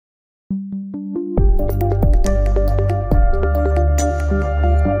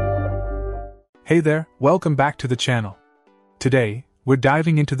Hey there, welcome back to the channel. Today, we're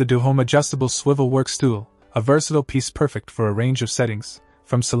diving into the Duhome adjustable swivel work stool, a versatile piece perfect for a range of settings,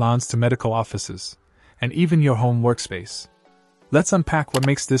 from salons to medical offices, and even your home workspace. Let's unpack what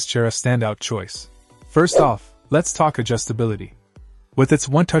makes this chair a standout choice. First off, let's talk adjustability. With its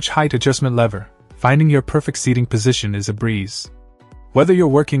one-touch height adjustment lever, finding your perfect seating position is a breeze. Whether you're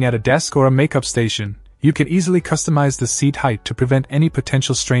working at a desk or a makeup station, you can easily customize the seat height to prevent any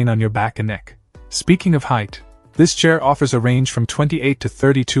potential strain on your back and neck. Speaking of height, this chair offers a range from 28 to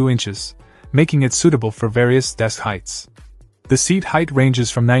 32 inches, making it suitable for various desk heights. The seat height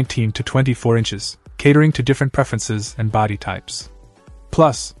ranges from 19 to 24 inches, catering to different preferences and body types.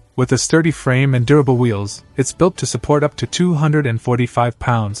 Plus, with a sturdy frame and durable wheels, it's built to support up to 245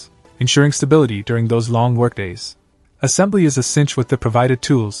 pounds, ensuring stability during those long workdays. Assembly is a cinch with the provided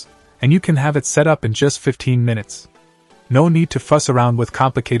tools, and you can have it set up in just 15 minutes. No need to fuss around with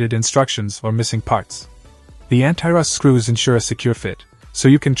complicated instructions or missing parts. The anti-rust screws ensure a secure fit, so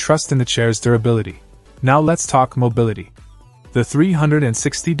you can trust in the chair's durability. Now let's talk mobility. The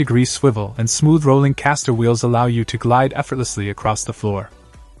 360-degree swivel and smooth rolling caster wheels allow you to glide effortlessly across the floor.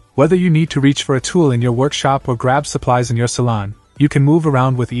 Whether you need to reach for a tool in your workshop or grab supplies in your salon, you can move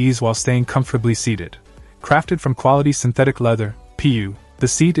around with ease while staying comfortably seated. Crafted from quality synthetic leather, PU, the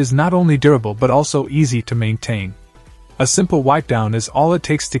seat is not only durable but also easy to maintain. A simple wipe down is all it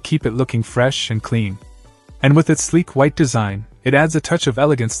takes to keep it looking fresh and clean. And with its sleek white design, it adds a touch of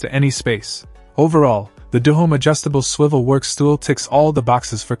elegance to any space. Overall, the Duhome adjustable swivel work stool ticks all the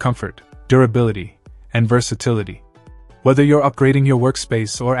boxes for comfort, durability, and versatility. Whether you're upgrading your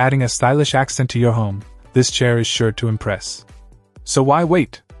workspace or adding a stylish accent to your home, this chair is sure to impress. So why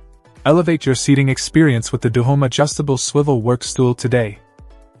wait? Elevate your seating experience with the Duhome adjustable swivel work stool today.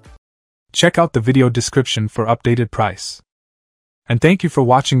 Check out the video description for updated price. And thank you for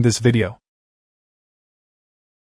watching this video.